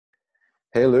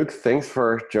Hey Luke, thanks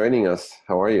for joining us.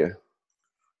 How are you?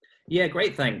 Yeah,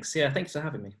 great. Thanks. Yeah, thanks for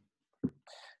having me.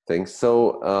 Thanks.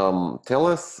 Tell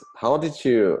us, how did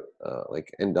you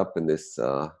end up in this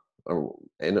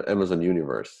Amazon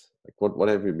universe? Like, what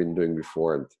have you been doing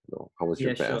before, and how was your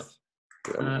Yeah, sure. path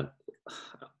to Uh, Amazon?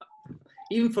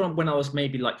 Even from when I was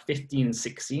maybe like 15 and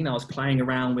 16, I was playing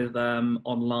around with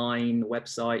online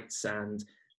websites and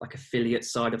like affiliate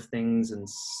side of things and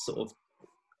sort of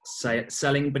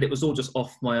selling, but it was all just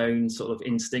off my own sort of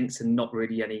instincts and not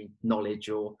really any knowledge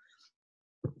or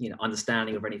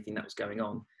understanding of anything that was going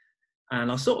on.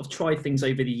 And I sort of tried things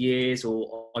over the years,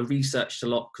 or I researched a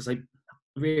lot because I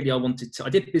wanted to. I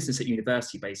did business at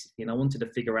university basically, and I wanted to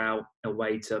figure out a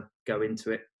way to go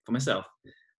into it for myself.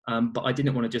 But I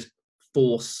didn't want to just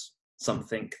force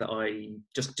something that I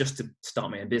just to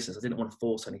start my own business. I didn't want to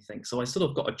force anything, so I sort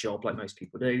of got a job like most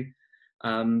people do,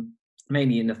 um,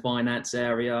 mainly in the finance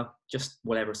area, just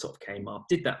whatever sort of came up.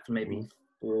 Did that for maybe Mhm.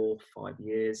 4 or 5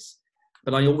 years,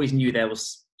 but I always knew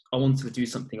I wanted to do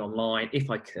something online if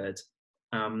I could.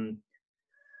 Um,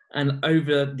 and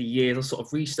over the years, I sort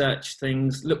of researched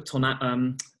things, looked on that. I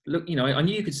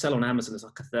knew you could sell on Amazon as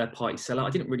like a third-party seller. I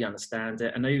didn't really understand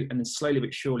it. And then slowly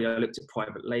but surely, I looked at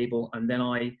private label, and then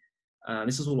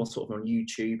this is all on sort of on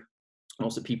YouTube, and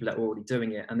also people that were already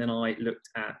doing it. And then I looked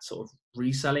at sort of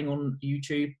reselling on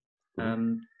YouTube, Mhm.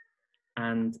 um,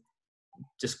 and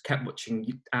just kept watching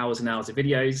hours and hours of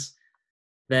videos.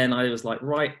 Then I was like,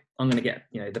 right, I'm going to get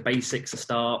the basics to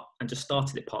start, and just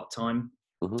started it part time,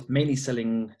 Mhm. mainly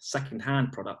selling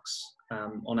second-hand products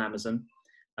on Amazon.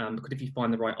 Because if you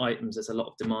find the right items, there's a lot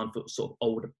of demand for sort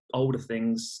of older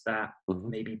things that Mhm.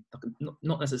 maybe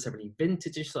not necessarily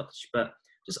vintage as such, but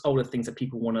just older things that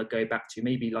people want to go back to,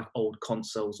 maybe like old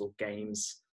consoles or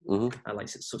games, Mhm. like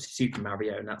sort of Super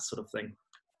Mario and that sort of thing.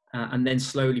 And then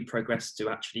slowly progressed to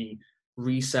actually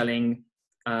reselling,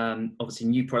 obviously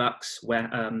new products, where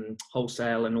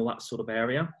wholesale and all that sort of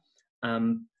area.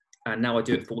 Um, and now I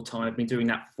do it full time. I've been doing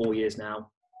that for 4 years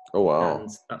now, Oh and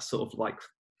wow. that's sort of like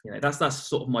that's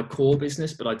sort of my core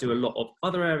business. But I do a lot of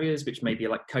other areas, which may be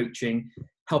like coaching,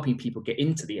 helping people get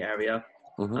into the area,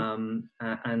 Mhm.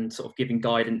 and sort of giving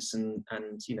guidance and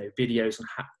videos on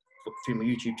through my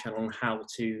YouTube channel on how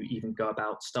to even go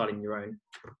about starting your own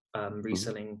Mhm.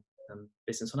 reselling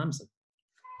business on Amazon.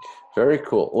 Very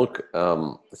cool. Look,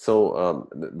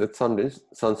 that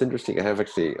sounds interesting. I have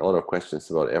actually a lot of questions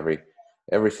about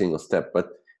every single step,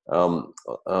 but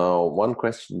one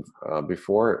question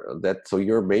before that. So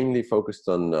you're mainly focused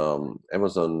on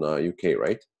Amazon UK,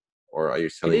 right? Or are you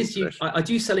It selling is. international? I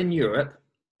do sell in Europe,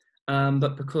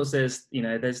 but because there's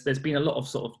been a lot of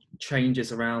sort of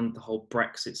changes around the whole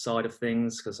Brexit side of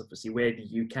things, because obviously we're the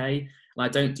UK, and I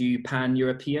don't do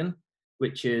pan-European,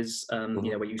 which is Hmm.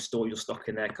 where you store your stock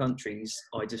in their countries.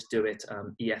 I just do it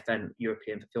EFN,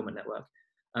 European Fulfillment Network.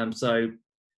 So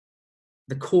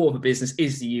the core of the business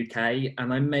is the UK,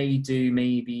 and I may do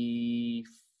maybe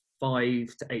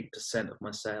 5 to 8% of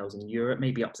my sales in Europe,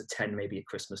 maybe up to 10, maybe at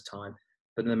Christmas time.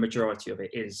 But the majority of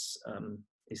it is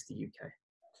the UK.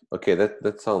 Okay,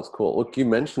 that sounds cool. Look, you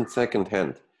mentioned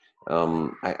secondhand.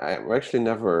 I actually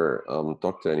never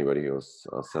talked to anybody who's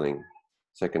selling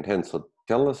secondhand. So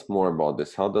tell us more about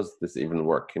this. How does this even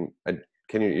work?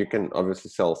 You can obviously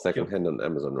sell Sure. secondhand on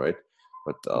Amazon, right?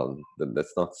 But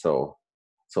that's not so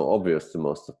obvious to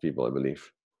most of people, I believe.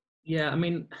 Yeah, I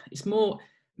mean, it's more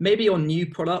maybe on new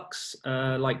products,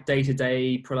 like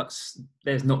day-to-day products.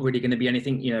 There's not really going to be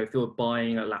anything, if you're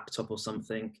buying a laptop or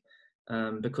something,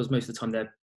 because most of the time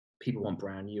people want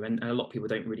brand new, and a lot of people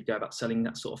don't really go about selling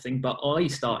that sort of thing. But I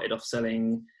started off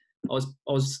selling. I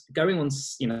was going on,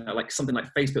 like something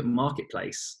like Facebook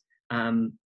Marketplace,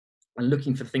 and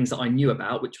looking for things that I knew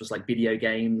about, which was like video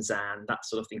games and that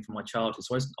sort of thing from my childhood.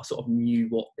 So I sort of knew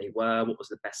what they were, what was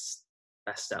the best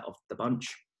out of the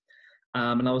bunch.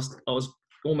 And I was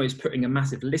almost putting a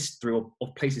massive list through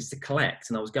of places to collect,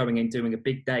 and I was going in doing a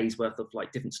big day's worth of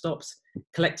like different stops,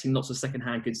 collecting lots of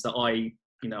secondhand goods that I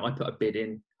put a bid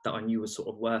in that I knew was sort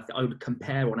of worth it. I would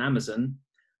compare on Amazon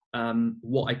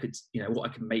what I could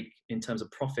make in terms of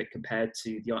profit compared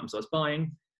to the items I was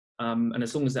buying, and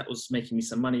as long as that was making me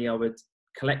some money, I would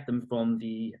collect them from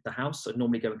the house. So I'd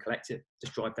normally go and collect it,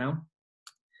 just drive down,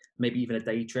 maybe even a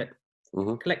day trip,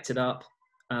 Hmm. collect it up,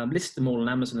 list them all on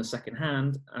Amazon as second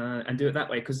hand, and do it that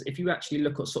way. Because if you actually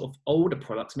look at sort of older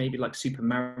products, maybe like Super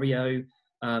Mario,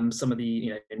 some of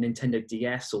the Nintendo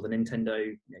DS or the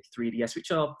Nintendo 3DS,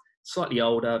 which are slightly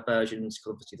older versions,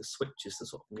 because obviously the Switch is the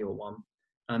sort of newer one.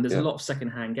 There's a Yeah. lot of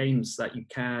second-hand games that you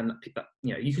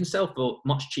can sell for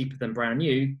much cheaper than brand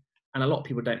new, and a lot of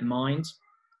people don't mind.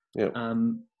 Yeah.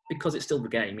 because it's still the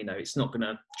game, it's not going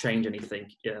to change anything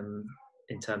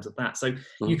in terms of that. So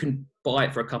you can buy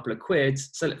it for a couple of quid,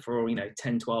 sell it for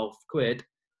 10, 12 quid,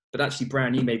 but actually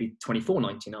brand new maybe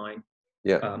 24.99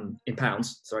 in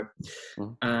pounds, sorry.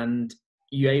 And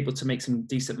you're able to make some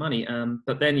decent money.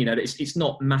 But then, it's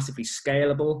not massively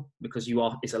scalable because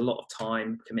it's a lot of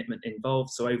time commitment involved.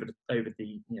 So over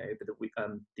the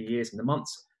years and the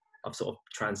months, I've sort of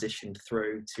transitioned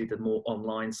through to the more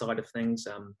online side of things,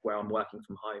 where I'm working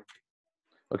from home.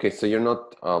 Okay, so you're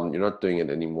not doing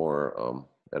it anymore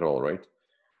at all, right?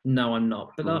 No, I'm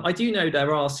not. But I do know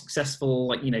there are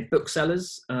successful,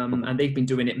 booksellers, and they've been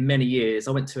doing it many years.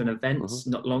 I went to an event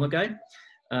not long ago,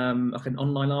 like an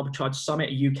online arbitrage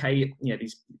summit, a UK.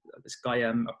 This guy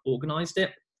organised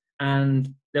it, and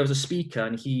there was a speaker,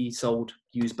 and he sold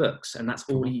used books, and that's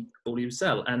all he would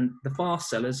sell. And the fast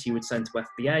sellers he would send to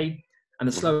FBA, and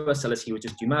the slower sellers he would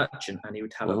just do merchant, and he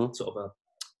would have a sort of a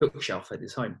bookshelf at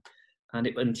his home.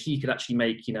 And he could actually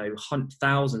make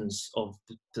thousands of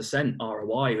 %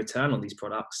 ROI return on these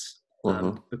products,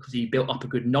 because he built up a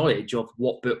good knowledge of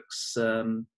what books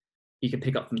he could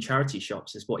pick up from charity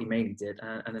shops, is what he mainly did,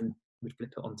 and then would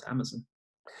flip it onto Amazon.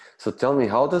 So tell me,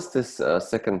 how does this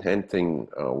second-hand thing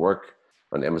work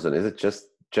on Amazon? Is it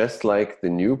just like the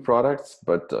new products,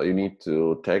 but you need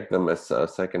to tag them as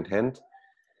second-hand,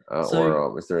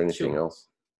 or is there anything else?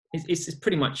 It's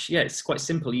pretty much, it's quite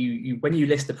simple. You when you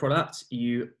list the product,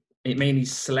 it mainly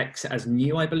selects it as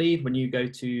new, I believe. When you go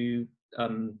to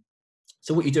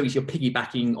so what you do is you're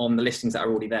piggybacking on the listings that are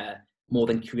already there more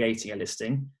than creating a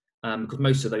listing, because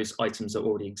most of those items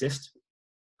already exist.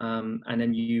 And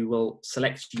then you will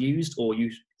select used or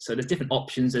use. So there's different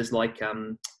options. There's like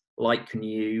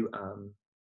new,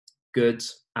 good,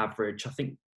 average. I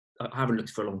think I haven't looked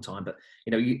for a long time, but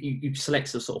you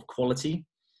select the sort of quality.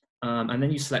 And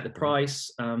then you select the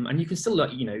price, and you can still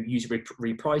use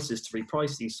reprices to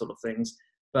reprice these sort of things,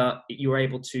 but you're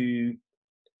able to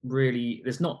really,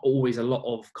 there's not always a lot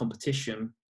of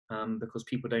competition, because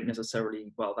people don't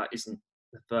necessarily, that isn't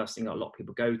the first thing that a lot of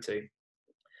people go to.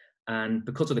 And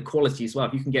because of the quality as well,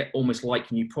 if you can get almost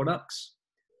like new products,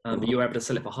 but you're able to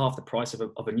sell it for half the price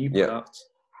of a new product,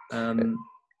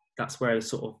 that's where it's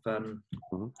sort of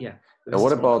And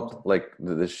what about like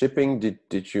the shipping?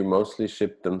 Did you mostly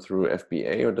ship them through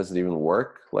FBA, or does it even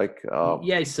work?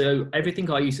 So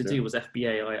everything I used to do was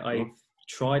FBA. I've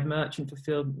tried merchant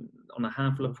fulfilled on a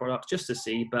handful of products just to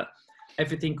see, but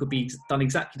everything could be done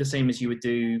exactly the same as you would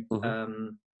do.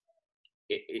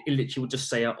 It literally would just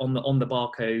say on the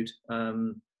barcode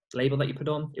label that you put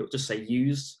on, it would just say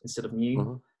used instead of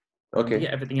new. Okay.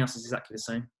 Everything else is exactly the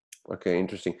same. Okay,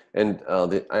 interesting. And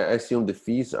I assume the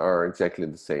fees are exactly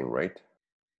the same, right?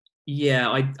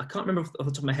 Yeah, I can't remember off the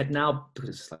top of my head now because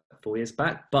it's like 4 years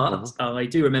back, but I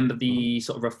do remember the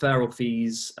sort of referral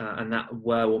fees, and that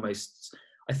were almost,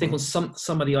 I think on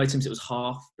some of the items it was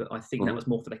half, but I think that was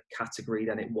more for the category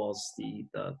than it was the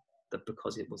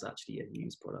because it was actually a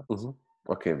used product.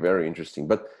 Okay, very interesting.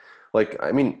 But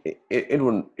I mean,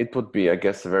 it would be, I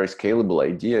guess, a very scalable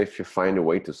idea if you find a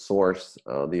way to source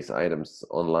these items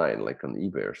online, like on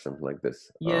eBay or something like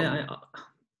this. Yeah,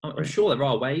 I'm sure there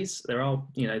are ways. There are,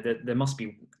 there must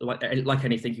be, like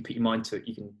anything, you put your mind to it,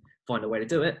 you can find a way to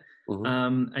do it.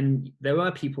 And there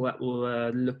were people that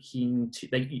were looking to,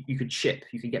 you could ship,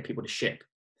 you could get people to ship.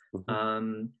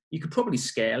 You could probably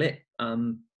scale it,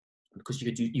 because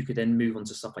you could then move on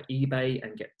to stuff like eBay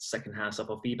and get secondhand stuff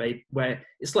off eBay, where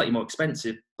it's slightly more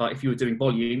expensive. But if you were doing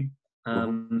volume,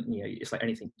 it's like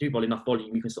anything. Do enough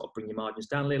volume, you can sort of bring your margins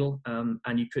down a little,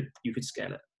 and you could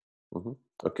scale it.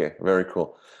 Okay, very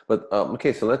cool. But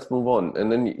okay, so let's move on.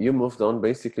 And then you moved on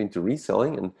basically into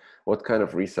reselling. And what kind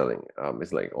of reselling?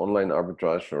 Is like online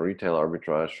arbitrage or retail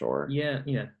arbitrage, or? Yeah.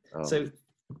 So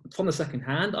from the second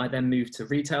hand, I then moved to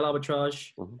retail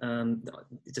arbitrage.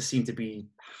 It just seemed to be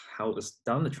how it was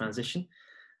done, the transition.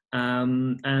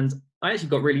 And I actually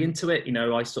got really into it.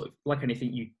 I sort of, like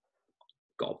anything, you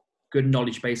got a good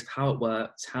knowledge base of how it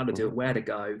works, how to do it, where to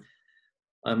go.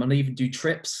 And I even do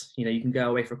trips. You can go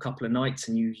away for a couple of nights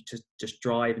and you just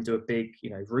drive and do a big,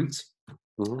 route,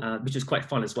 which is quite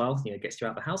fun as well. Gets you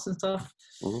out of the house and stuff.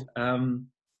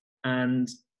 And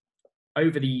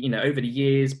over the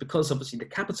years, because obviously the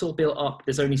capital built up,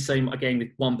 there's only again,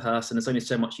 with one person, there's only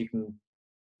so much you can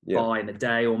buy in a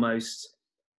day almost.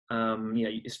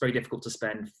 It's very difficult to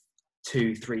spend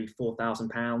 2,000, 3,000, 4,000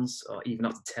 pounds, or even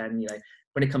up to 10.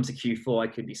 When it comes to Q4, I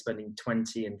could be spending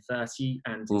 20 and 30,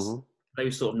 and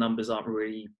those sort of numbers they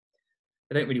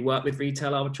don't really work with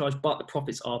retail arbitrage, but the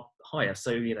profits are higher.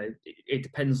 So, it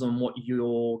depends on what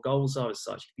your goals are as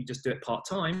such. If you just do it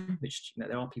part-time, which,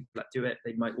 there are people that do it,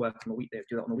 they might work on the week, they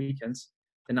do it on the weekends,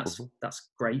 then that's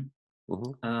great.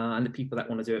 And the people that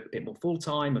want to do it a bit more full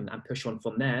time and push on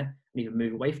from there, and even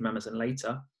move away from Amazon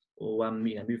later, or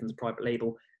move into private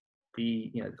label,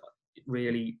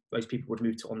 really those people would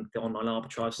move to the online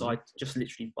arbitrage side, just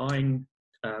literally buying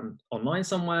online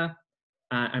somewhere,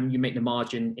 and you make the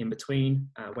margin in between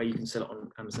where you can sell it on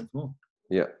Amazon for more.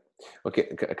 Yeah. Okay,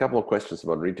 a couple of questions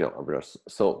about retail arbitrage.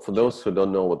 So for those who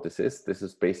don't know what this is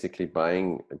basically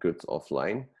buying goods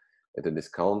offline at a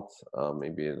discount,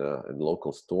 maybe at a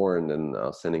local store, and then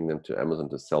sending them to Amazon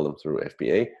to sell them through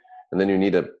FBA. And then you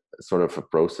need a sort of a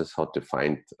process how to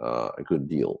find a good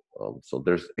deal. So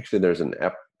there's an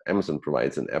app. Amazon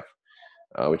provides an app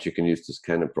which you can use to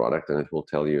scan a product, and it will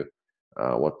tell you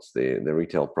what's the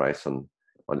retail price on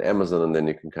Amazon, and then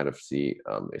you can kind of see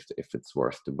if it's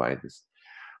worth to buy this.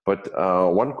 But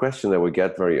one question that we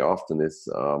get very often is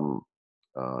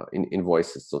in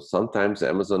invoices. So sometimes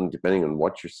Amazon, depending on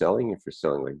what you're selling, if you're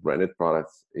selling like branded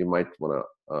products, you might want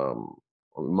to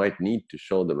or might need to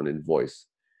show them an invoice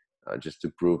just to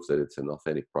prove that it's an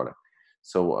authentic product.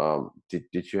 So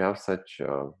did you have such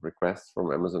requests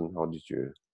from Amazon? How did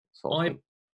you solve them?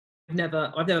 I've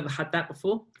never had that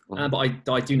before, but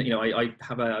I do. I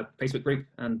have a Facebook group,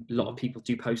 and a lot of people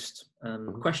do post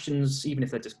questions, even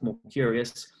if they're just more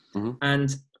curious.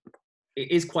 And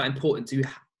it is quite important to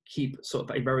keep sort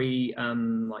of a very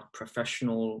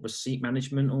professional receipt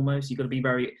management. Almost, you've got to be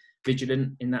very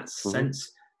vigilant in that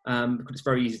sense, because it's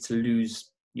very easy to lose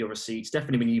your receipts.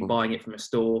 Definitely when you're buying it from a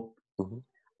store,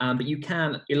 but you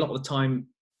can a lot of the time.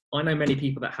 I know many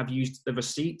people that have used the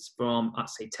receipts from,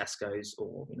 let's say, Tesco's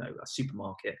or a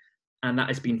supermarket, and that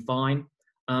has been fine.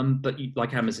 But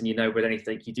like Amazon, with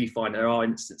anything, you do find there are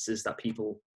instances that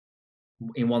people,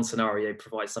 in one scenario,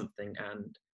 provide something,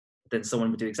 and then someone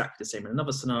would do exactly the same in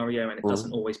another scenario, and it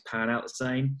doesn't always pan out the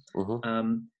same.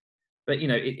 But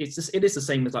it is the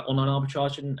same as like online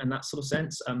arbitrage and that sort of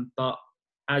sense. But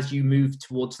as you move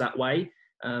towards that way,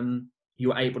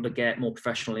 you're able to get more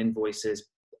professional invoices.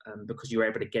 Because you're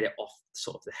able to get it off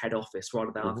sort of the head office,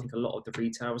 rather than I think a lot of the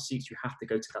retail receipts, you have to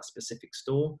go to that specific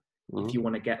store if you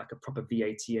want to get like a proper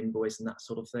VAT invoice and that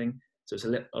sort of thing. So it's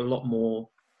a lot more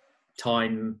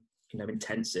time,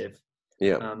 intensive.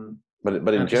 Yeah.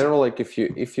 But in general, like if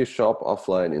you shop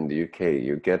offline in the UK,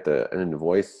 you get an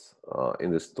invoice in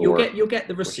the store. You'll get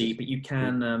the receipt, but you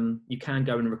can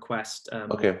go and request.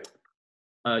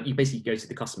 You basically go to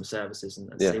the customer services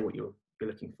and say what you're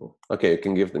looking for. Okay, you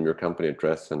can give them your company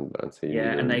address and say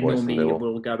and they normally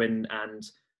will go in and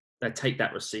they take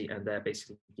that receipt and they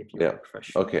basically give you a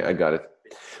professional. Okay, I got it.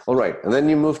 All right, and then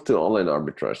you move to online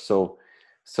arbitrage. So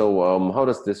how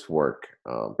does this work?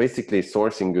 Basically,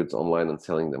 sourcing goods online and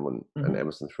selling them on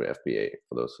Amazon through FBA.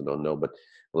 For those who don't know, but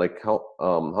like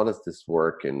how does this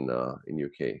work in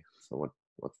UK? So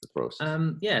what's the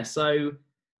process? So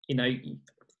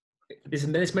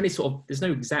there's many there's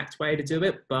no exact way to do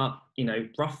it, but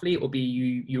roughly it will be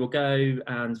you will go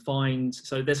and find.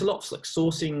 So there's a lot of like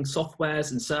sourcing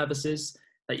softwares and services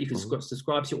that you can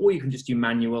subscribe to, or you can just do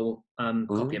manual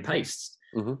copy and paste.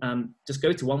 Just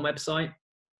go to one website,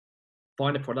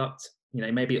 find a product.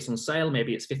 Maybe it's on sale,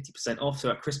 maybe it's 50% off. So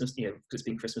at Christmas, because it's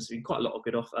been Christmas, there's been quite a lot of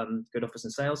good offers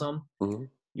and sales on.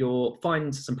 You'll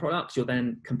find some products. You'll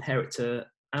then compare it to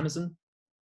Amazon.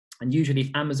 And usually if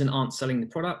Amazon aren't selling the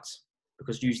product,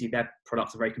 because usually their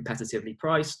products are very competitively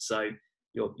priced, so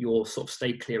you'll sort of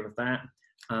stay clear of that.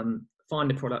 Find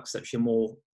the products that you're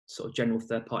more sort of general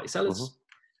third-party sellers.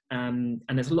 And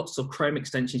there's lots of Chrome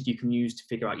extensions you can use to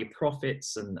figure out your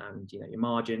profits and your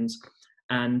margins.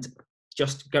 And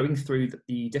just going through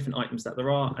the different items that there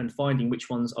are and finding which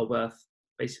ones are worth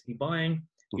basically buying.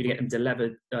 You get them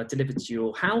delivered to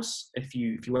your house if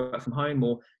you work from home,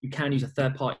 or you can use a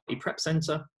third-party prep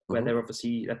center where they'll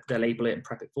label it and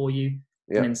prep it for you,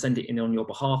 and then send it in on your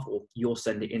behalf, or you'll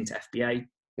send it into FBA.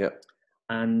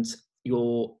 And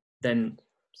you're then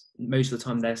most of the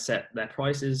time they set their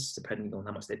prices depending on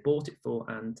how much they bought it for,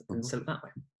 and sell it that way.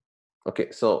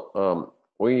 Okay, so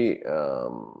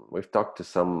we've talked to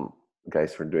some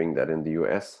guys who are doing that in the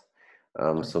US.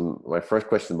 So my first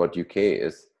question about UK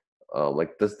is,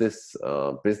 does this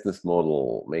business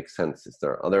model make sense?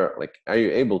 Are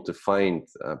you able to find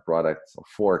products or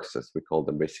forks, as we call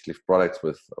them, basically products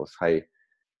with high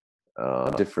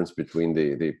difference between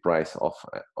the price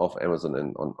of Amazon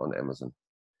and on Amazon?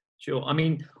 Sure. I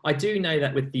mean, I do know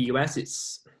that with the US,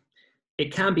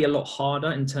 it can be a lot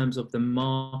harder in terms of the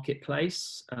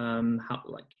marketplace.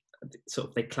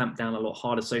 They clamp down a lot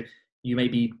harder. So you may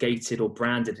be gated or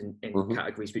branded in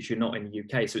categories which you're not in the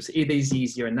UK. So it is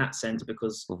easier in that sense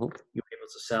because you're able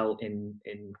to sell in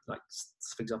like,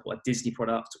 for example, a Disney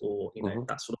product or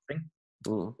that sort of thing,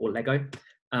 or Lego.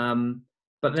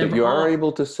 But So there you are are,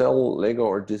 able to sell Lego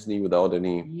or Disney without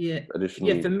any yeah.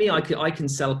 additional. For me, I can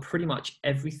sell pretty much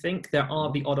everything. There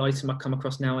are the odd item I come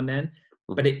across now and then,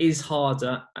 but it is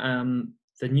harder.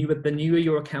 The newer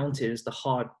your account is,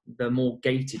 the more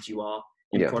gated you are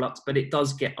in products. But it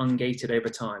does get ungated over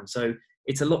time, so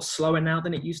it's a lot slower now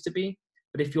than it used to be.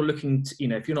 But if you're looking to,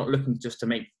 if you're not looking just to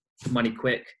make money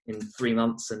quick in 3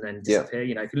 months and then disappear,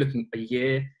 if you're looking a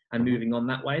year and moving on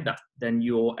that way, then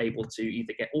you're able to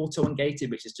either get auto ungated,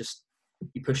 which is just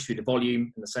you push through the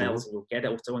volume and the sales and you'll get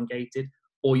auto ungated,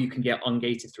 or you can get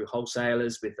ungated through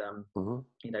wholesalers with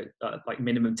like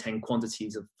minimum 10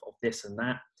 quantities of this and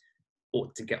that, or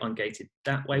to get ungated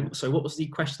that way. So what was the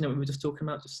question that we were just talking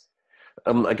about?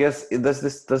 I guess does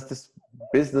this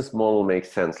business model make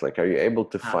sense? Like, are you able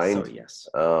to find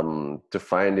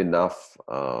enough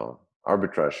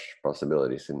arbitrage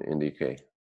possibilities in the UK?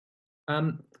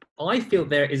 I feel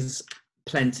there is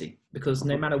plenty, because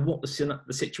no matter what the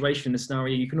situation, the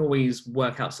scenario, you can always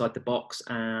work outside the box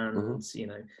and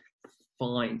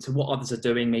find what others are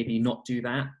doing, maybe not do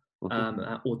that,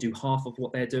 or do half of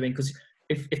what they're doing. Because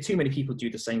if too many people do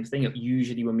the same thing, it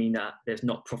usually will mean that there's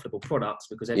not profitable products,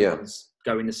 because everyone's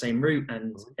going the same route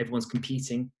and everyone's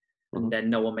competing, and then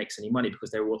no one makes any money because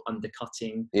they're all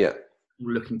undercutting,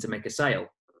 looking to make a sale.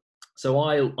 So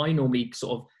I normally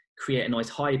sort of create a nice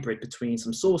hybrid between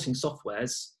some sourcing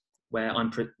softwares where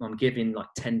I'm giving like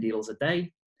 10 deals a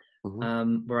day,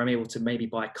 where I'm able to maybe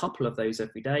buy a couple of those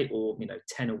every day, or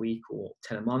 10 a week or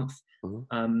 10 a month.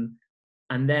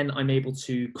 And then I'm able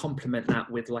to complement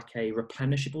that with like a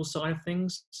replenishable side of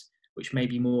things, which may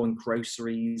be more in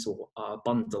groceries or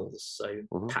bundles. So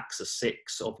packs of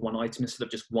 6 of one item instead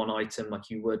of just one item like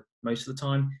you would most of the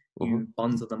time. You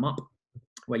bundle them up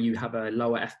where you have a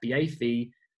lower FBA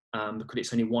fee, because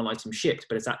it's only one item shipped,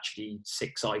 but it's actually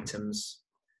 6 items.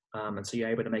 And so you're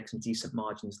able to make some decent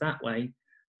margins that way.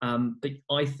 But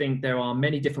I think there are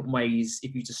many different ways,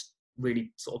 if you just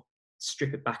really sort of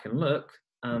strip it back and look,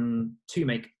 to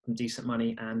make some decent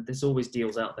money. And there's always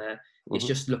deals out there. It's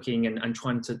just looking and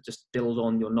trying to just build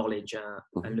on your knowledge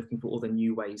and looking for all the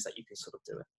new ways that you can sort of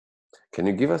do it. Can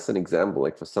you give us an example,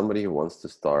 like for somebody who wants to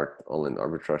start online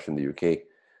arbitrage in the UK,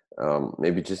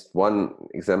 maybe just one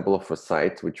example of a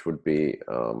site which would be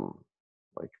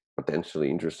like potentially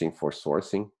interesting for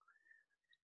sourcing?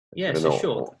 Yeah, so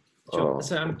sure. So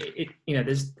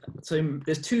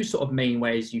there's 2 sort of main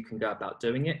ways you can go about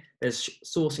doing it. There's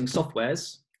sourcing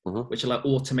softwares, which are like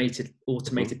automated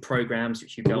programs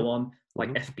which you go on, like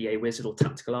FBA Wizard or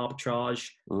Tactical Arbitrage,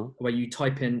 where you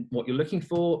type in what you're looking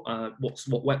for, what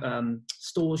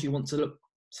stores you want to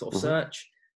search,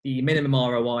 the minimum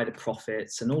ROI, the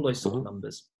profits, and all those sort of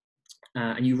numbers.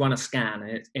 And you run a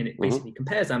scan, and it basically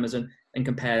compares Amazon and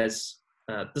compares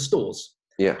the stores.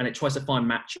 And it tries to find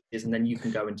matches, and then you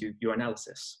can go and do your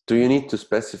analysis. Do you need to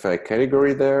specify a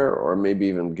category there, or maybe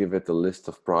even give it a list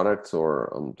of products,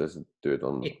 or does it do it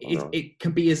on? It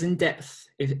can be as in depth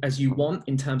as you want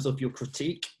in terms of your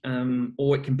critique,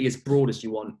 or it can be as broad as you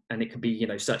want, and it can be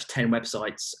search 10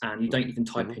 websites and you don't even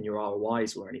type in your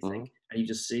ROIs or anything, and you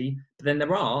just see. But then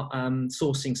there are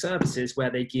sourcing services where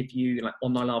they give you like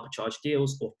online arbitrage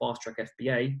deals or fast track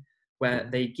FBA, where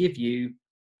they give you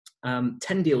 10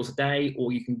 deals a day,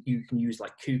 or you can use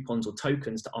like coupons or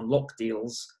tokens to unlock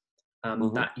deals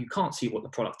that you can't see what the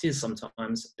product is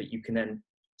sometimes, but you can then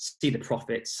see the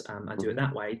profits and do it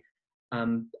that way.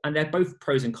 And they're both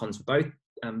pros and cons for both,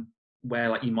 where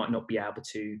like you might not be able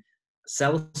to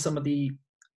sell some of the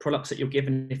products that you're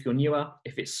given if you're newer,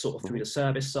 if it's sort of through the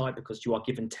service side, because you are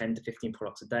given 10 to 15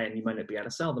 products a day and you might not be able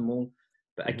to sell them all.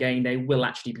 But again, they will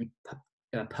actually be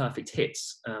perfect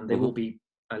hits. They will be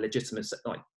legitimate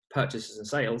like purchases and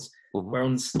sales, where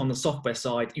on the software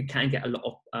side you can get a lot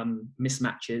of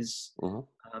mismatches,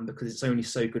 because it's only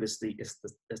so good as the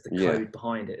code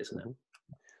behind it, isn't it?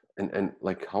 And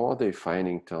like, how are they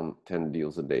finding 10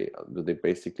 deals a day? Do they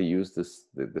basically use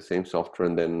the same software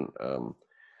and then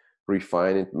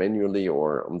refine it manually,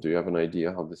 or do you have an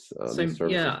idea how these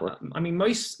services work? I mean,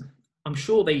 I'm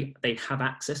sure they have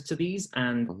access to these,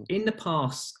 and in the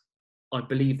past I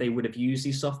believe they would have used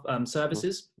these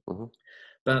services.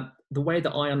 But the way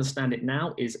that I understand it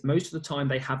now is most of the time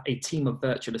they have a team of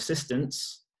virtual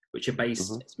assistants, which are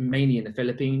based mainly in the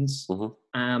Philippines.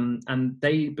 And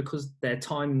they, because their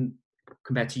time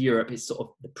compared to Europe is sort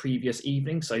of the previous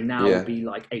evening. So now it would be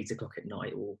like 8 o'clock at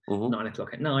night or 9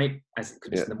 o'clock at night, as it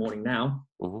could be in the morning now.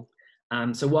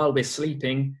 So while we're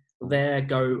sleeping, they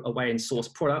go away and source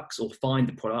products or find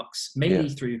the products, mainly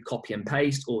through copy and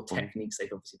paste or techniques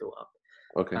they've obviously built up.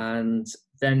 And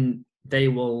then they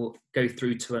will go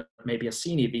through to maybe a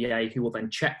senior VA who will then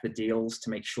check the deals to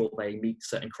make sure they meet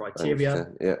certain I criteria,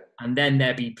 understand. Yeah. and then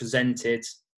they'll be presented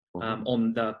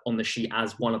Mhm. on the sheet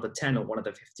as one of the 10 or one of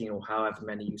the 15 or however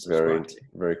many you Very, subscribe to.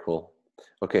 very cool.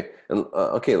 Okay, and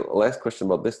okay, last question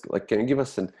about this. Like, can you give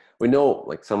us we know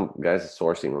like some guys are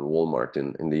sourcing on Walmart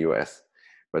in the US,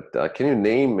 but can you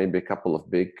name maybe a couple of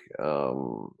big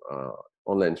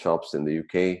online shops in the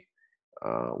UK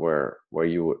where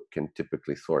you can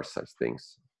typically source such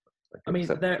things? Like I mean,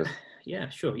 except because yeah,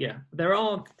 sure, yeah. There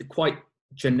are quite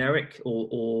generic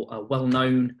or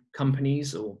well-known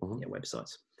companies or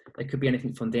websites. They could be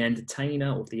anything from the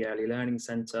Entertainer or the Early Learning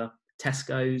Centre,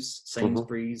 Tesco's,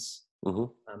 Sainsbury's,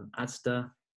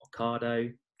 Asda,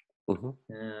 Ocado.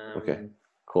 Okay,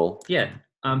 cool. Yeah,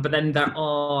 but then there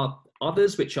are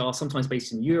others which are sometimes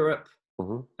based in Europe.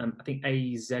 I think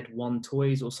AZ1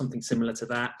 Toys or something similar to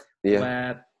that,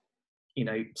 where, you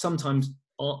know, sometimes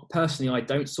personally I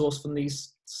don't source from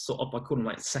these sort of, I call them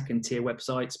like second tier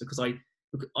websites, because I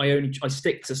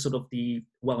stick to sort of the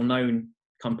well-known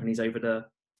companies over the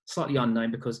slightly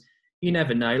unknown, because you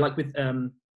never know, like with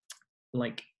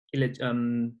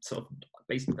sort of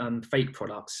fake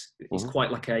products. It's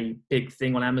quite like a big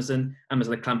thing on Amazon.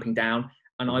 Amazon are clamping down,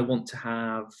 and I want to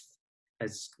have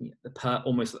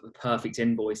almost like the perfect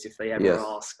invoice if they ever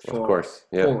ask for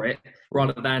it,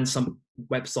 rather than some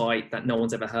website that no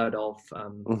one's ever heard of,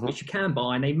 which you can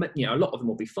buy, and a lot of them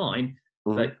will be fine,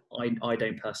 but I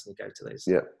don't personally go to those.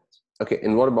 Yeah. Okay,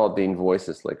 and what about the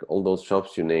invoices? Like all those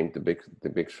shops you named, the big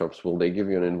shops, will they give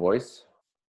you an invoice?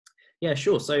 Yeah,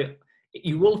 sure. So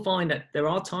you will find that there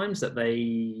are times that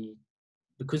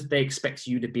because they expect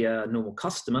you to be a normal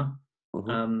customer,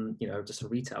 just a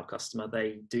retail customer,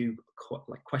 they do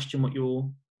question what you're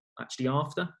actually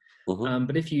after.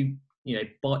 But if you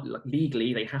buy,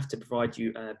 legally, they have to provide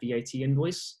you a VAT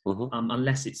invoice,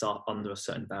 unless it's under a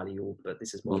certain value, but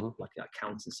this is more like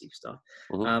accountancy stuff.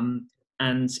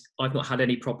 And I've not had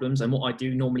any problems. And what I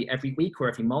do normally every week or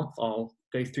every month, I'll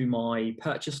go through my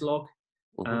purchase log,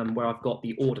 where I've got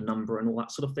the order number and all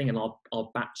that sort of thing, and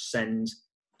I'll batch send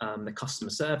the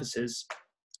customer services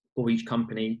for each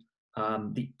company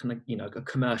the kind of a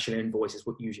commercial invoice is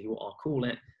usually what I'll call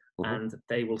it, and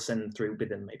they will send through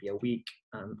within maybe a week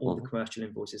all the commercial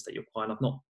invoices that you require. And I've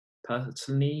not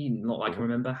personally, not that I can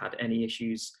remember, had any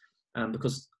issues,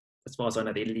 because as far as I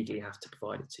know, they legally have to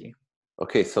provide it to you.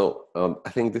 Okay, so I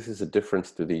think this is a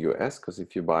difference to the US, because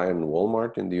if you buy on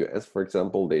Walmart in the US, for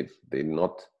example, they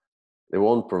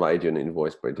won't provide you an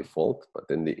invoice by default, but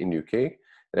in UK,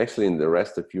 and actually in the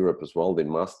rest of Europe as well, they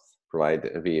must provide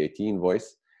a VAT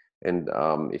invoice. And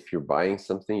if you're buying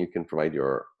something, you can provide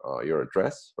your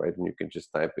address, right? And you can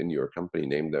just type in your company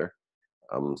name there.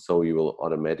 So you will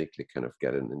automatically kind of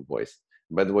get an invoice.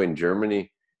 By the way, in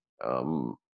Germany,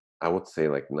 I would say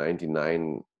like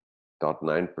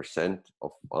 99.9%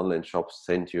 of online shops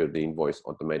send you the invoice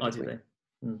automatically.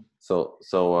 So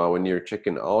when you're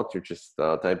checking out, you're just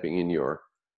typing in your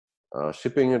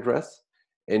shipping address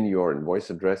and your invoice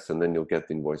address, and then you'll get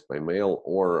the invoice by mail,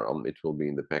 or it will be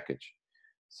in the package.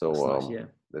 So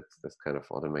that's kind of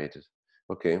automated.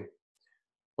 Okay,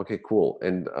 cool.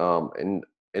 And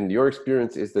your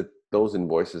experience is that those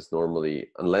invoices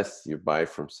normally, unless you buy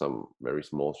from some very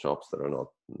small shops that are not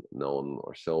known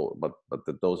or so, but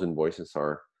that those invoices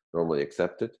are normally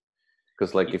accepted.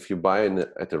 Because like if you buy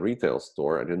at a retail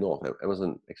store, I don't know,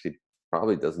 Amazon actually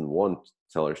probably doesn't want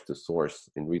sellers to source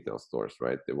in retail stores,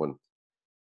 right? They want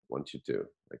you to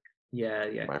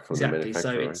buy from the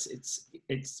manufacturer. So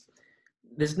it's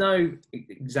there's no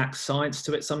exact science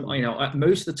to it.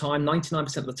 Most of the time,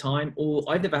 99% of the time, or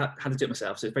I've never had to do it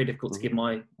myself, so it's very difficult to give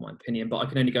my opinion, but I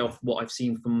can only go off what I've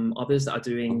seen from others that are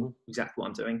doing exactly what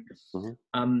I'm doing.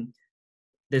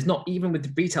 There's not, even with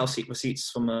the retail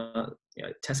receipts from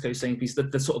Tesco, Sainsbury's,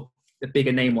 the sort of the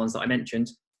bigger name ones that I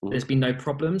mentioned, there's been no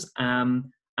problems. And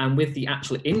with the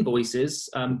actual invoices,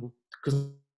 because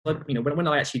when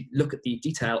I actually look at the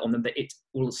detail on them, it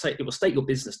will state your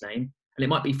business name, and it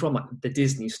might be from like the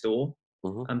Disney store.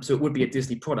 So it would be a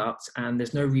Disney product, and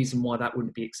there's no reason why that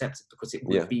wouldn't be accepted, because it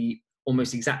would be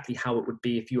almost exactly how it would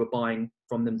be if you were buying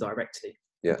from them directly.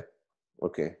 Yeah.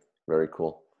 Okay. Very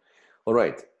cool. All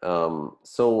right.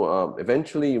 So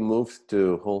eventually you moved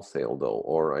to wholesale though,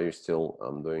 or are you still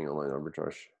doing online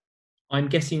arbitrage? I'm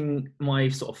getting my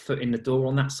sort of foot in the door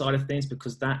on that side of things,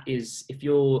 because that is, if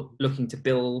you're looking to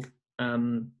build,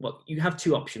 you have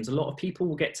two options. A lot of people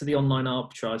will get to the online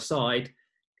arbitrage side,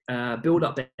 build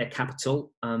up their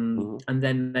capital, and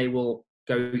then they will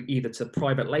go either to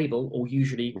private label or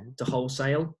usually to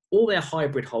wholesale, or they're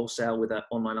hybrid wholesale with an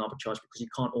online arbitrage, because you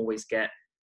can't always get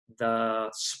the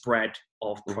spread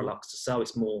of products to sell.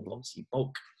 It's more obviously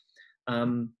bulk.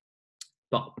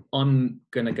 But I'm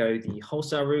going to go the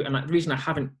wholesale route. And the reason I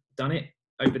haven't done it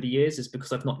over the years is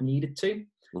because I've not needed to.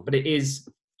 But it is,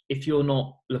 if you're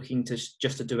not looking to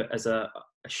just to do it as a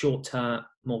short-term,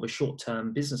 more of a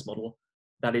short-term business model,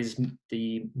 that is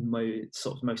the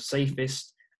most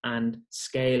safest and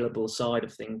scalable side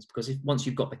of things. Because once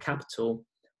you've got the capital,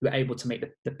 you're able to make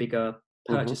the bigger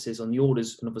purchases on the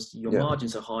orders, and obviously your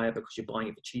margins are higher because you're buying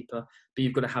it for cheaper. But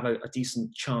you've got to have a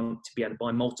decent chunk to be able to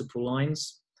buy multiple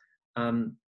lines.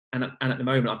 And at the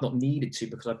moment, I've not needed to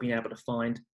because I've been able to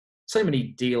find so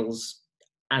many deals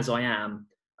as I am.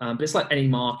 But it's like any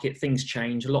market, things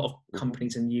change. A lot of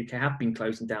companies in the UK have been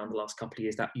closing down the last couple of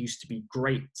years. That used to be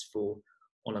great for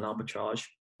online arbitrage,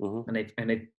 and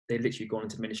they've literally gone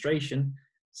into administration.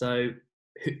 So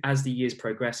as the years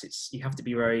progress, you have to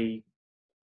be very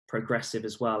progressive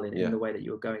as well in the way that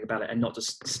you're going about it, and not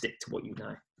just stick to what you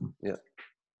know. Yeah.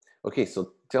 Okay,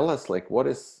 so tell us, like, what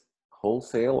is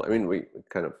wholesale? I mean, we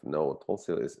kind of know what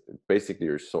wholesale is. Basically,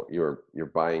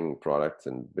 you're buying products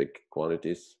in big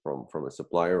quantities from a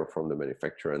supplier or from the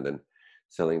manufacturer, and then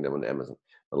selling them on Amazon.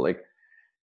 But like,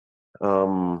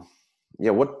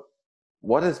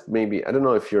 what is, maybe, I don't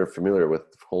know if you're familiar with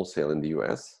wholesale in the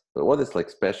US, but what is like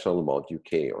special about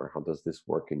UK, or how does this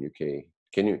work in UK?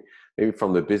 Can you, maybe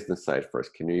from the business side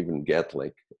first, can you even get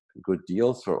like good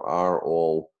deals, or are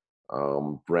all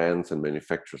brands and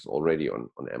manufacturers already on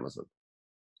Amazon?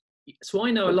 So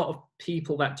I know a lot of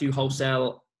people that do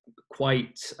wholesale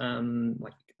quite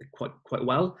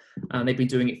well, and they've been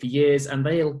doing it for years, and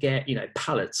they'll get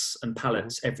pallets and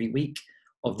pallets every week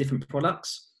of different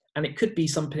products, and it could be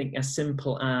something as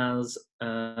simple as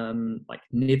like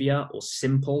Nivea or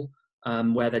Simple,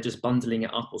 where they're just bundling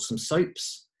it up, or some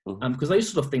soaps. Because those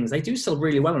sort of things, they do sell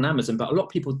really well on Amazon, but a lot of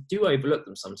people do overlook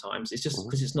them sometimes. It's just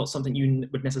because it's not something you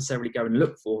would necessarily go and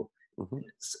look for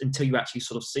until you actually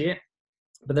sort of see it.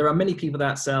 But there are many people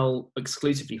that sell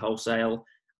exclusively wholesale,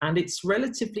 and it's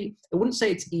relatively, I wouldn't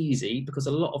say it's easy, because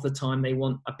a lot of the time they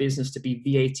want a business to be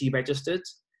VAT registered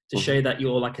to show that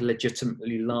you're like a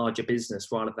legitimately larger business,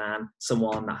 rather than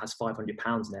someone that has £500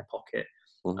 in their pocket,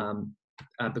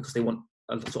 because they want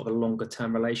a sort of a longer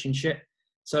term relationship.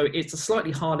 So it's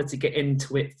slightly harder to get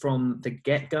into it from the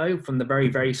get-go, from the very,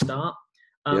 very start.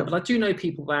 But I do know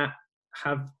people that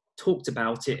have talked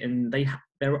about it, and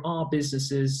there are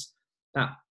businesses that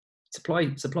supply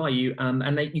you,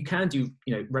 and you can do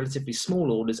relatively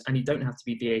small orders, and you don't have to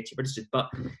be VAT registered. But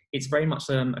it's very much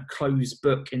a closed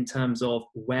book in terms of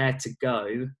where to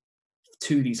go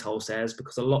to these wholesalers,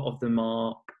 because a lot of them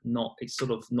are not. It's sort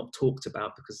of not talked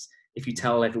about, because if you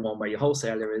tell everyone where your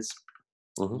wholesaler is,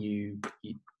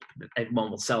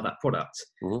 everyone will sell that product.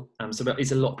 So that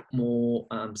is a lot more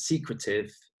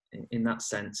secretive in that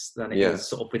sense than it is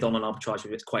sort of with online arbitrage,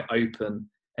 where it's quite open.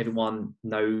 Everyone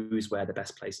knows where the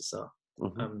best places are.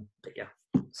 But yeah.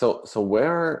 So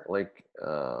where, like,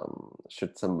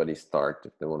 should somebody start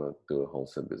if they want to do a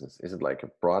wholesale business? Is it like a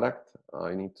product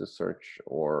I need to search,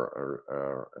 or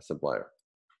a supplier?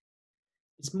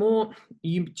 It's more,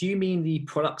 do you mean the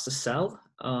products to sell?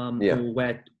 Or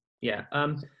where? Yeah.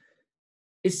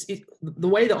 The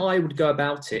way that I would go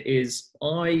about it is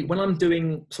I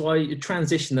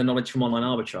transition the knowledge from online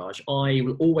arbitrage. I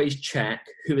will always check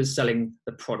who is selling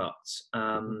the product.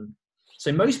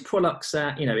 So most products,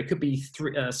 it could be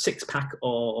a 6-pack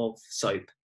of soap,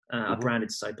 a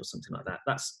branded soap or something like that.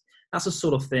 That's the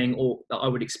sort of thing, or that I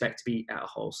would expect to be at a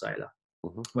wholesaler,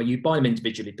 where you buy them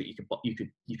individually, but you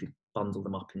could bundle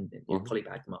them up and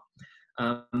polybag them up.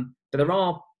 But there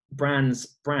are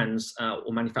brands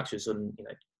or manufacturers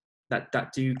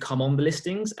that do come on the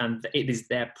listings, and it is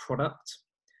their product,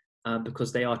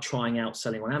 because they are trying out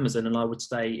selling on Amazon. And I would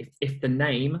say if the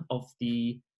name of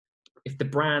if the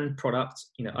brand product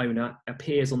owner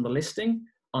appears on the listing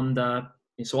under,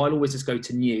 so I'll always just go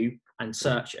to new and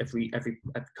search every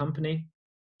company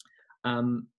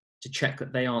to check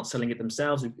that they aren't selling it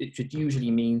themselves. It should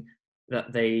usually mean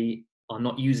that they are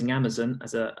not using Amazon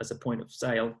as a point of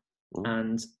sale,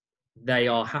 and they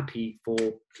are happy for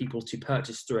people to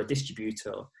purchase through a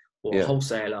distributor or a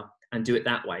wholesaler and do it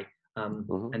that way.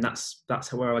 And that's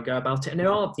where I go about it. And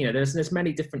there are, there's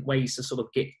many different ways to sort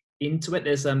of get into it.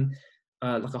 There's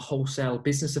like a wholesale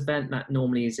business event that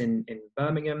normally is in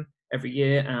Birmingham every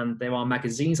year, and there are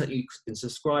magazines that you can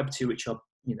subscribe to which are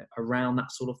around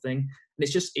that sort of thing.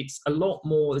 And it's a lot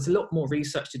more, there's a lot more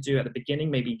research to do at the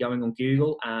beginning, maybe going on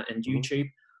Google and YouTube.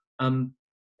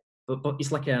 But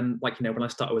it's like when I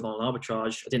started with online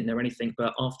arbitrage, I didn't know anything,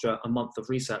 but after a month of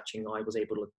researching, I was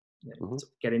able to Mhm.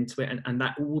 get into it, and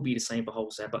that will be the same for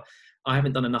wholesale. But I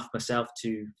haven't done enough myself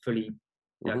to fully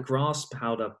Mhm. grasp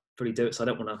how to fully do it, so I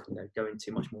don't want to go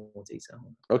into much more detail.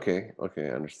 Okay,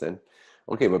 I understand.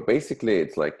 Okay, but basically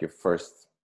it's like you first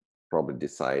probably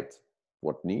decide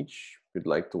what niche you'd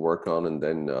like to work on, and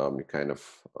then you kind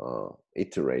of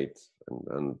iterate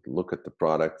and look at the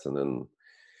products, and then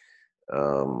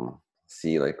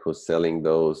see like who's selling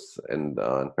those, and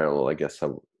in parallel, I guess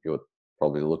how you would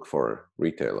probably look for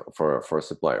retailer for a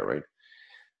supplier, right?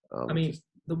 I mean, Just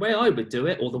the way I would do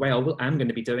it, or the way am going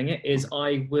to be doing it, is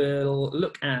I will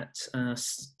look at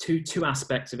two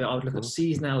aspects of it. I would look at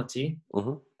seasonality,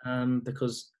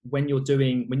 because when you're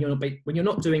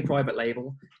not doing private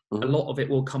label, a lot of it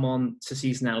will come on to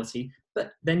seasonality.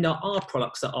 But then there are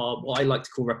products that are what I like to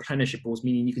call replenishables,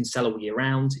 meaning you can sell all year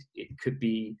round. It could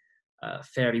be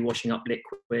fairy washing up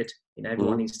liquid.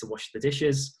 Everyone needs to wash the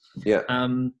dishes. Yeah.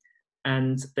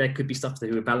 And there could be stuff to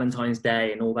do with Valentine's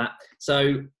Day and all that.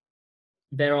 So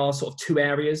there are sort of two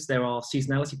areas. There are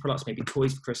seasonality products, maybe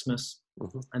toys for Christmas,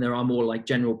 and there are more like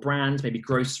general brands, maybe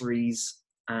groceries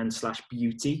and /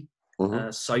 beauty,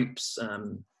 soaps,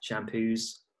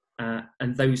 shampoos,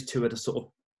 and those two are the sort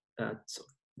of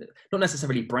not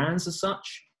necessarily brands as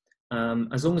such,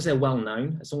 as long as they're well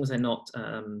known, as long as they're not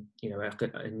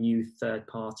a new third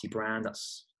party brand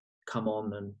that's come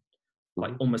on and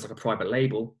like almost like a private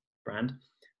label brand.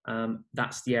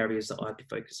 That's the areas that I'd be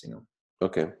focusing on.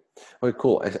 Okay. Okay,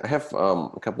 cool. I have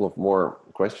a couple of more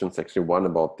questions. Actually, one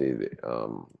about the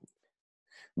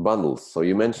bundles. So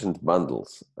you mentioned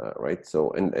bundles, right?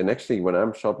 So and actually, when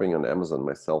I'm shopping on Amazon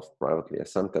myself privately, I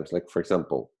sometimes, like for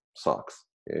example, socks.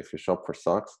 If you shop for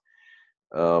socks,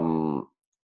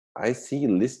 I see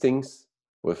listings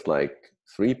with like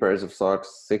 3 pairs of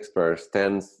socks, 6 pairs,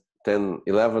 10,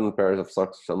 11 pairs of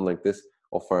socks, something like this,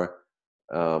 of a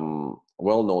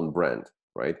well-known brand,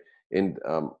 right? And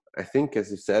I think, as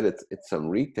you said, it's some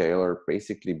retailer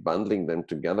basically bundling them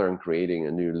together and creating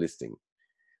a new listing.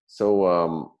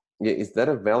 So is that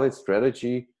a valid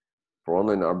strategy for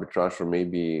online arbitrage or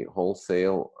maybe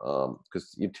wholesale?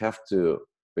 Because you'd have to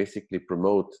basically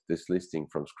promote this listing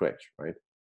from scratch, right?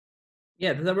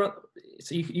 Yeah,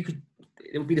 so you could,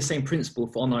 it would be the same principle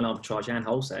for online arbitrage and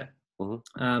wholesale.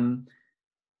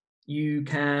 You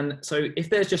can, so if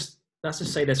there's just, let's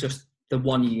just say there's just the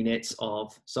 1 unit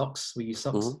of socks, we use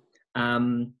socks,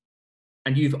 and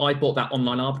I bought that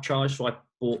online arbitrage, so I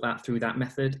bought that through that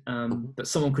method, but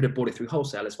someone could have bought it through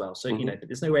wholesale as well. So, but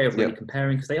there's no way of really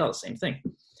comparing because they are the same thing.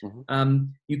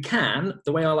 You can,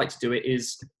 the way I like to do it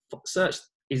is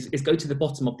go to the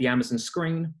bottom of the Amazon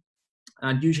screen,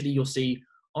 and usually you'll see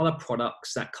other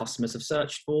products that customers have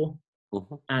searched for,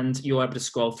 and you're able to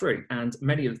scroll through. And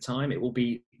many of the time it will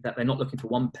be that they're not looking for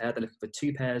 1 pair, they're looking for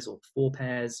 2 pairs or 4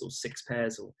 pairs or 6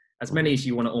 pairs or as many as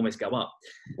you want to almost go up.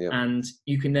 And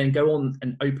you can then go on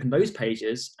and open those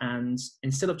pages, and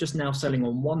instead of just now selling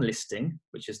on one listing,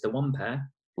 which is the 1 pair,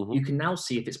 you can now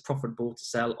see if it's profitable to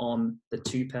sell on the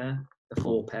 2 pair, the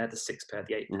 4 pair, the 6 pair,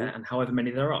 the 8 pair, and however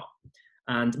many there are.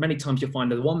 And many times you'll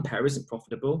find that the 1 pair isn't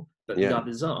profitable, but the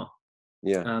others are.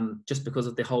 Just because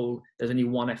of there's only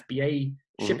 1 FBA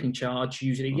shipping charge.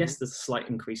 Usually, yes, there's a slight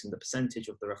increase in the percentage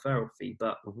of the referral fee,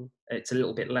 but it's a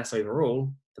little bit less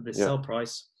overall for the sell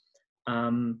price.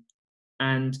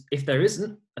 And if there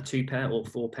isn't a 2 pair or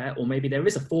 4 pair, or maybe there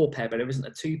is a 4 pair, but there isn't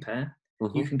a 2 pair,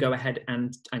 you can go ahead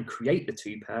and create the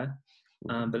 2 pair.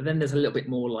 But then there's a little bit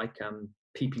more like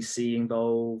PPC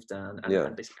involved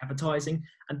and basic advertising.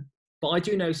 But I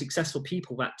do know successful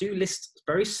people that do list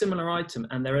very similar item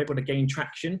and they're able to gain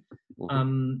traction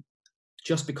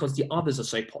just because the others are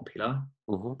so popular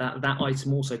that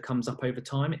item also comes up over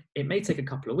time. It may take a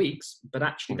couple of weeks, but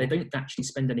actually they don't actually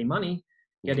spend any money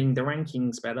getting the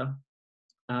rankings better.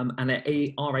 And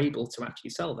they are able to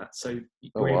actually sell that. So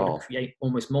you're able to create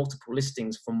almost multiple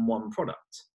listings from one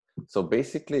product. So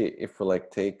basically, if we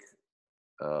like take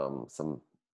some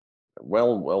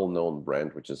well-known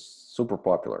brand which is super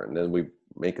popular, and then we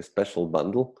make a special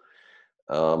bundle,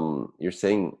 you're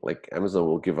saying like Amazon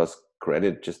will give us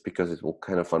credit just because it will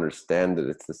kind of understand that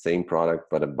it's the same product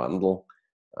but a bundle,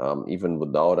 even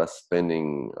without us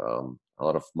spending a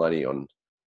lot of money on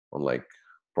like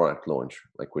product launch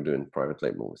like we're doing private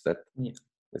label. Is that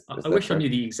I wish I knew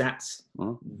the exact.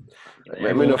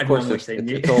 I mean, of course,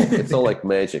 it's all like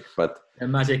magic, but a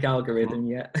magic algorithm,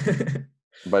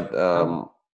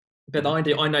 But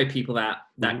I know people that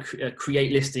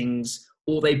create listings,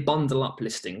 or they bundle up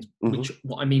listings. Which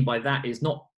what I mean by that is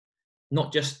not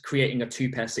just creating a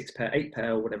 2 pair, 6 pair, 8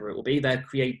 pair, or whatever it will be. They're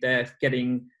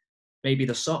getting maybe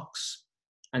the socks,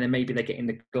 and then maybe they're getting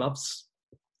the gloves,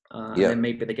 and then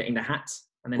maybe they're getting the hats.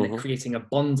 and then they're creating a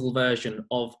bundle version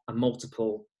of a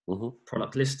multiple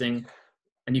product listing.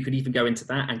 And you could even go into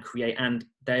that and create, and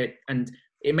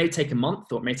it may take a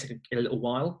month or it may take a little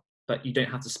while, but you don't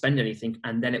have to spend anything,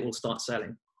 and then it will start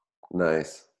selling.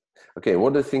 Nice. Okay,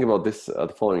 what do you think about this?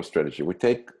 The following strategy: we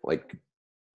take like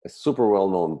a super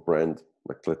well-known brand,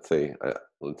 like let's say,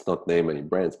 let's not name any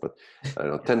brands, but I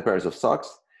don't know, 10 pairs of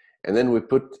socks, and then we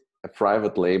put a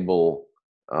private label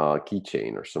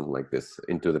keychain or something like this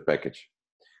into the package.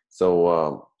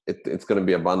 So it's going to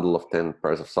be a bundle of 10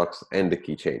 pairs of socks and the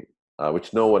keychain,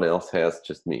 which no one else has,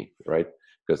 just me, right?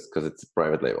 Because it's a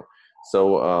private label.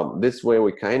 So this way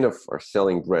we kind of are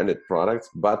selling branded products,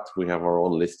 but we have our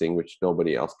own listing, which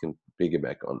nobody else can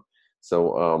piggyback on.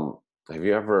 So have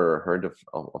you ever heard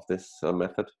of this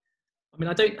method? I mean,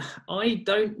 I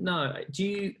don't know.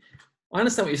 I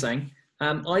understand what you're saying.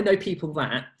 I know people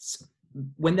that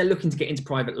when they're looking to get into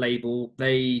private label,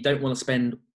 they don't want to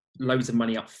spend loads of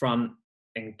money up front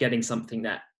and getting something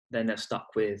that then they're stuck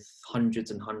with hundreds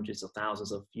and hundreds of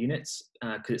thousands of units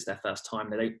because it's their first time.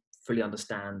 They don't fully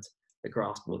understand the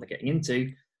grasp of what they're getting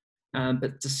into.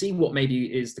 But to see what maybe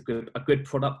is a good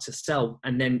product to sell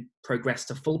and then progress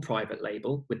to full private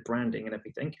label with branding and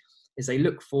everything, is they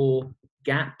look for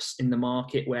gaps in the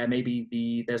market where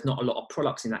maybe there's not a lot of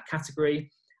products in that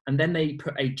category, and then they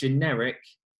put a generic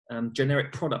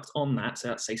product on that. So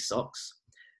let's say socks,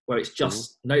 where it's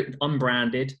just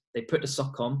unbranded. They put the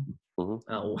sock on,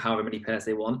 or however many pairs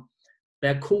they want.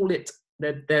 They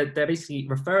basically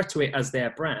refer to it as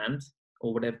their brand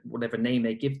or whatever name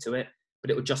they give to it,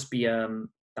 but it would just be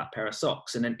that pair of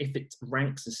socks. And then if it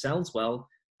ranks and sells well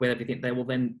with everything, they will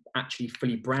then actually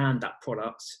fully brand that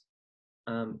product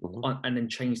and then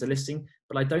change the listing.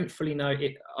 But I don't fully know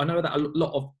it. I know that a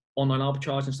lot of online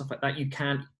arbitrage and stuff like that,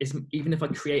 even if I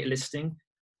create a listing,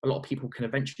 a lot of people can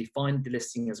eventually find the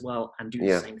listing as well and do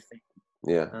the same thing.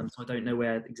 Yeah. So I don't know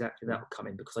where exactly that will come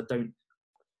in, because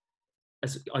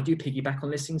I do piggyback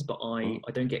on listings, but I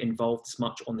don't get involved as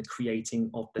much on the creating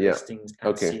of the listings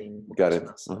and seeing what's on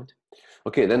that side.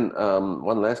 Okay, then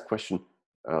one last question.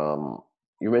 You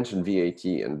mentioned VAT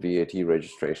and VAT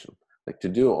registration. Like, to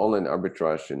do online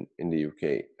arbitrage in the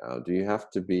UK, do you have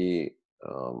to be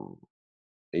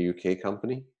a UK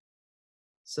company?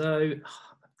 So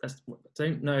I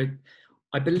don't know.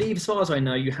 I believe, as far as I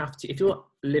know, you have to, if you're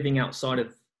living outside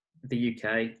of the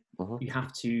UK, you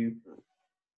have to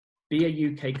be a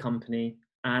UK company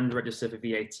and register for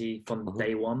VAT from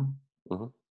day one.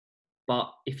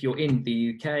 But if you're in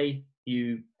the UK,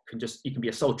 you can be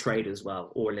a sole trader as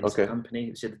well, or a limited company.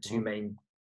 Which are the two main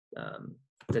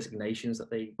designations that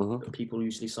people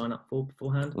usually sign up for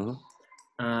beforehand.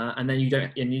 And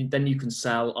then then you can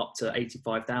sell up to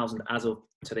 85,000 as of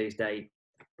today's date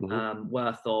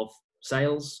worth of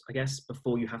sales, I guess,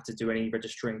 before you have to do any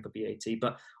registering for VAT.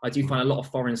 But I do find a lot of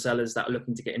foreign sellers that are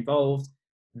looking to get involved.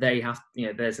 They have,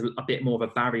 there's a bit more of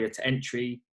a barrier to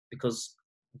entry because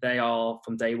they are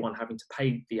from day one having to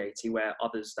pay VAT, where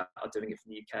others that are doing it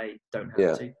from the UK don't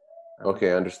have to.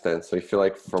 Okay, I understand. So if you're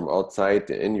like from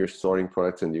outside and you're storing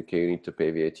products in the UK, you need to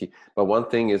pay VAT. But one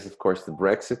thing is, of course, the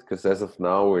Brexit, because as of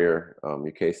now, we're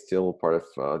UK is still part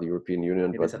of the European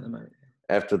Union. But at the moment.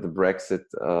 After the Brexit,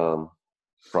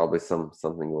 probably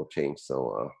something will change.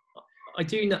 So I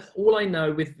do know. All I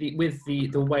know with the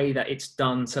way that it's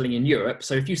done selling in Europe.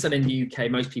 So if you sell in the UK,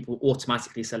 most people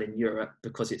automatically sell in Europe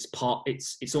because it's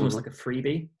almost like a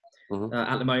freebie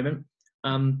at the moment.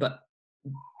 But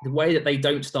the way that they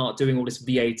don't start doing all this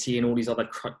VAT in all these other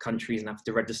countries and have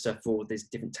to register for all these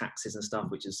different taxes and stuff,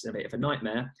 which is a bit of a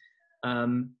nightmare.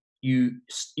 You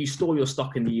store your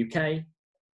stock in the UK,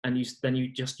 and you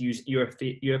just use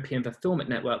European fulfillment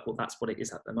network. Well, that's what it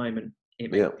is at the moment. It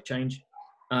may change.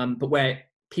 But where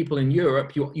people in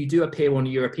Europe, you do appear on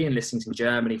European listings in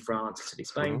Germany, France, Italy,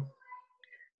 Spain,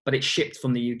 but it's shipped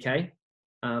from the UK,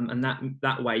 and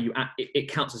that way it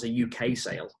counts as a UK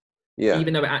sale. Yeah.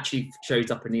 Even though it actually shows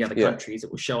up in the other countries, it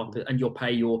will show up, and you'll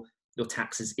pay your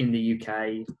taxes in the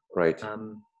UK, right?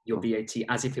 Your VAT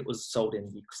as if it was sold in,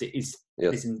 because it is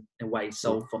in a way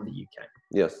sold from the UK.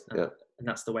 Yes, and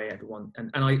that's the way everyone.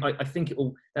 And I think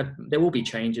there will be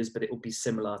changes, but it will be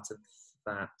similar to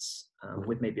that,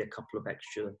 with maybe a couple of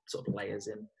extra sort of layers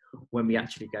in when we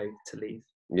actually go to leave.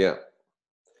 Yeah.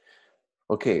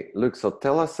 Okay, Luke, so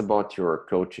tell us about your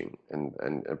coaching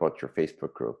and about your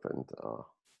Facebook group and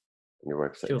your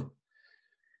website. Sure.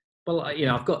 Well,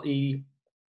 I've got a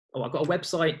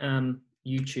website,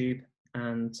 YouTube,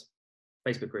 and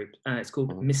Facebook group. It's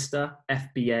called Mr.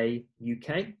 FBA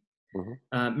UK.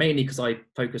 Mainly because I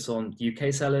focus on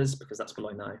UK sellers, because that's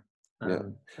what I know.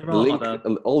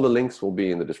 All the links will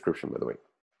be in the description, by the way.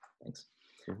 Thanks.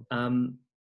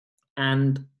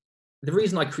 And the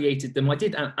reason I created them, I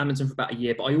did Amazon for about a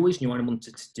year, but I always knew I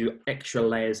wanted to do extra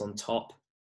layers on top,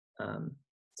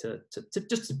 to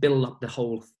just to build up the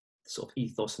whole sort of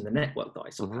ethos and the network that I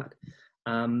sort of had.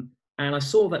 And I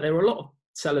saw that there were a lot of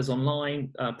sellers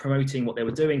online promoting what they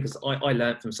were doing, because I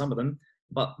learned from some of them,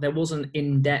 but there wasn't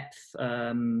in-depth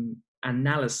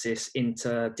analysis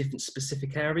into different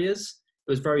specific areas.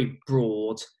 It was very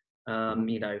broad,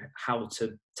 you know, how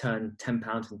to turn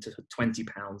 £10 into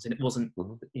 £20, and it wasn't,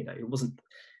 you know, it wasn't.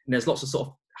 And there's lots of sort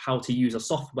of how to use a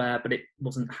software, but it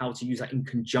wasn't how to use that in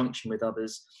conjunction with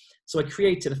others. So I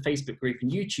created a Facebook group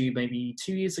and YouTube maybe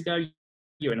 2 years ago,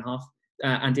 year and a half,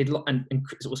 and it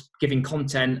was giving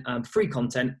content, free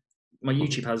content. My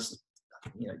YouTube has,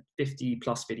 you know, 50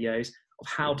 plus videos of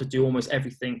how to do almost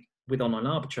everything with online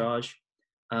arbitrage,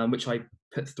 which I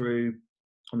put through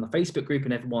on the Facebook group,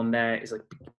 and everyone there is a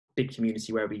big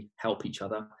community where we help each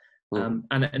other. And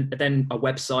then a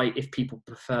website if people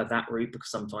prefer that route,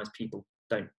 because sometimes people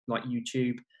don't like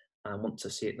YouTube and want to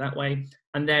see it that way.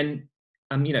 And then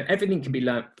you know, everything can be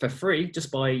learned for free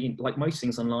just by, like most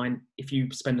things online, if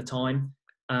you spend the time.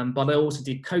 But I also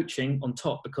did coaching on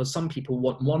top, because some people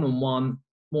want one-on-one,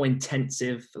 more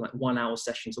intensive, like 1 hour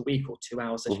sessions a week or 2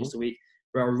 hour sessions a week,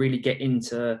 where I really get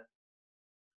into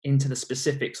the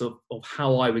specifics of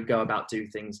how I would go about doing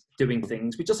things,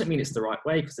 which doesn't mean it's the right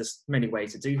way, because there's many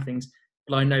ways to do things.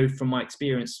 But I know from my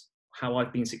experience how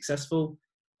I've been successful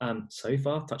so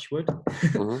far, touch wood.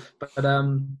 But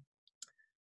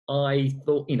I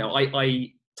thought, you know,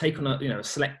 I take on a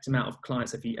select amount of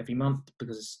clients every month,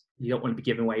 because you don't want to be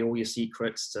giving away all your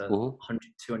secrets to 100,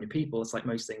 200 people. It's like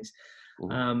most things.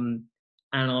 And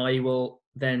I will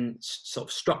then sort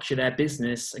of structure their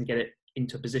business and get it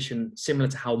into a position similar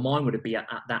to how mine would be at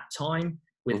that time,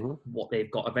 with what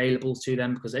they've got available to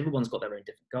them, because everyone's got their own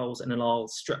different goals. And then I'll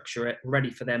structure it ready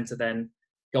for them to then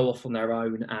go off on their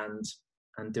own and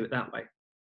do it that way.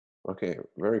 Okay,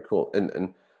 very cool.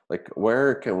 And like,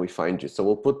 where can we find you? So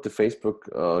we'll put the Facebook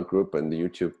group and the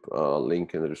YouTube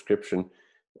link in the description,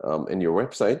 and your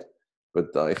website. But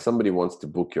if somebody wants to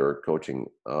book your coaching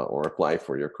or apply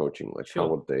for your coaching, like, how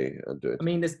would they do it? I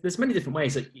mean, there's many different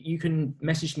ways. That you can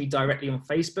message me directly on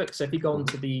Facebook. So if you go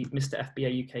onto the Mr.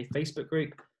 FBA UK Facebook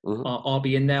group, I'll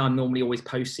be in there. I'm normally always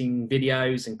posting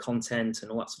videos and content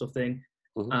and all that sort of thing.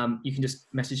 You can just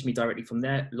message me directly from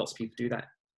there. Lots of people do that.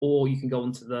 Or you can go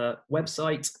onto the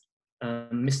website,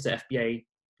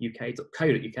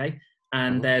 mrfbauk.co.uk,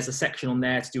 and there's a section on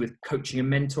there to do with coaching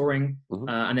and mentoring,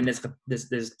 and then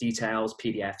there's details,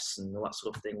 PDFs, and all that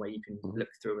sort of thing, where you can look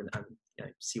through and you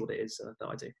know, see what it is that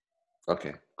I do.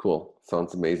 Okay, cool.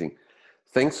 Sounds amazing.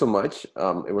 Thanks so much.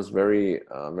 It was very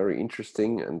very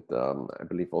interesting, and I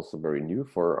believe also very new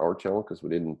for our channel, because we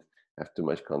didn't have too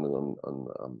much content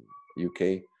on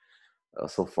UK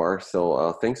so far.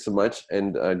 So thanks so much,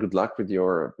 and good luck with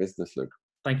your business, Luke.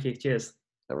 Thank you. Cheers.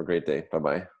 Have a great day.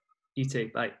 Bye-bye. You too.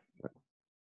 Bye.